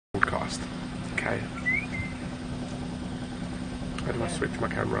Okay. How do I switch my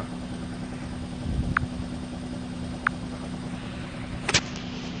camera?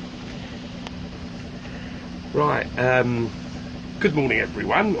 Right, good morning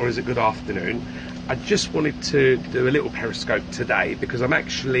everyone, or is it good afternoon? I just wanted to do a little periscope today because I'm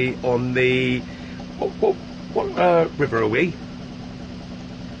actually on the... What river are we?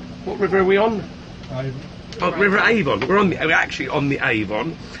 What river are we on? Oh, River Avon. We're actually on the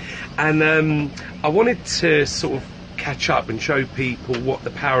Avon, and I wanted to sort of catch up and show people what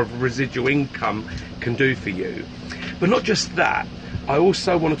the power of residual income can do for you. But not just that, I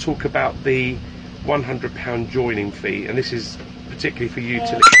also want to talk about the £100 joining fee, and this is particularly for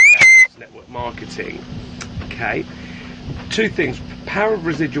utility network marketing. Okay, two things. Power of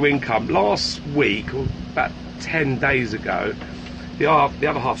residual income. Last week, or about 10 days ago, the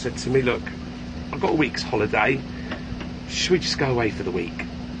other half said to me, look, I've got a week's holiday, should we just go away for the week?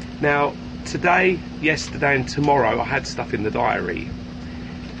 Now, today, yesterday and tomorrow I had stuff in the diary.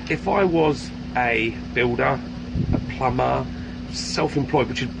 If I was a builder, a plumber, self-employed,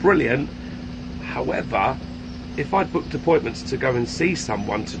 which is brilliant, however, if I'd booked appointments to go and see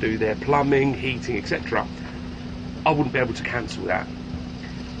someone to do their plumbing, heating, etc., I wouldn't be able to cancel that.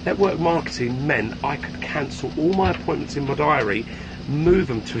 Network marketing meant I could cancel all my appointments in my diary, move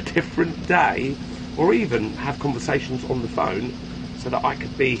them to a different day, or even have conversations on the phone so that I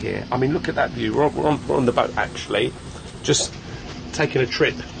could be here. I mean, look at that view. We're on the boat actually, just taking a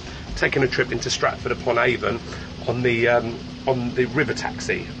trip into Stratford-upon-Avon on the river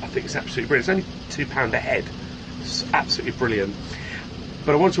taxi. I think it's absolutely brilliant. It's only £2 a head. It's absolutely brilliant.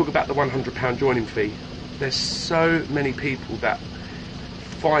 But I want to talk about the £100 joining fee. There's so many people that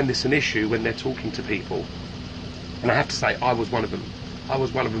find this an issue when they're talking to people, and I have to say I was one of them. I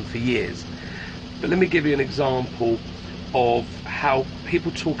was one of them for years. But let me give you an example of how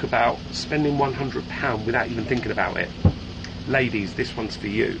people talk about spending £100 without even thinking about it. Ladies, this one's for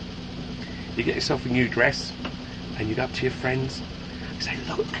you. You get yourself a new dress and you go up to your friends and say,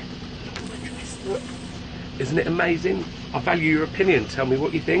 look at my dress, look. Isn't it amazing? I value your opinion, tell me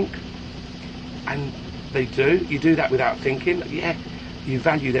what you think. And they do. You do that without thinking. Yeah, you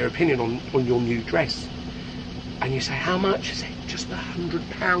value their opinion on your new dress. And you say, how much? You say, just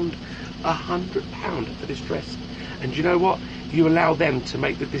 £100. £100 for this dress. And you know what? You allow them to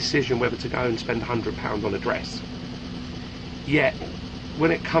make the decision whether to go and spend £100 on a dress. Yet,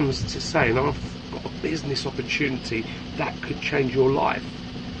 when it comes to saying, I've got a business opportunity that could change your life,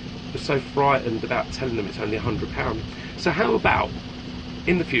 we're so frightened about telling them it's only £100. So how about,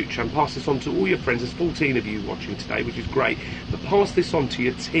 in the future, and pass this on to all your friends, there's 14 of you watching today, which is great, but pass this on to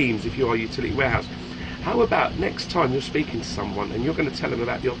your teams if you are a utility warehouse. How about next time you're speaking to someone and you're going to tell them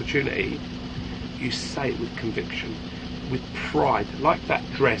about the opportunity, you say it with conviction, with pride, like that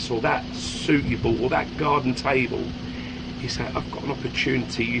dress or that suit you bought or that garden table. You say, I've got an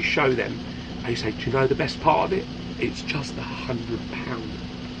opportunity, you show them, and you say, do you know the best part of it? It's just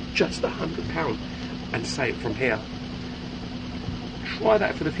 £100. Just £100. And say it from here. Try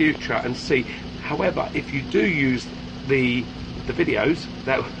that for the future and see. However, if you do use the videos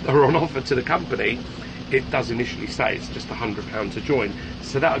that are on offer to the company, it does initially say it's just £100 to join.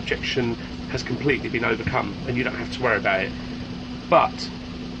 So that objection has completely been overcome and you don't have to worry about it. But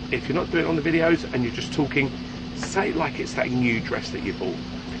if you're not doing it on the videos and you're just talking, say it like it's that new dress that you bought.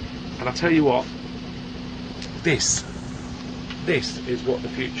 And I'll tell you what, this is what the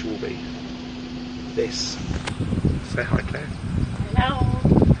future will be. This. Say hi, Claire.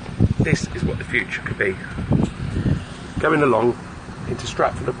 Hello. This is what the future could be. Going along into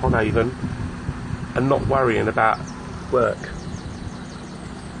Stratford-upon-Avon and not worrying about work.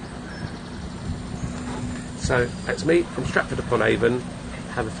 So that's me from Stratford-upon-Avon.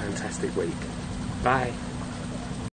 Have a fantastic week. Bye.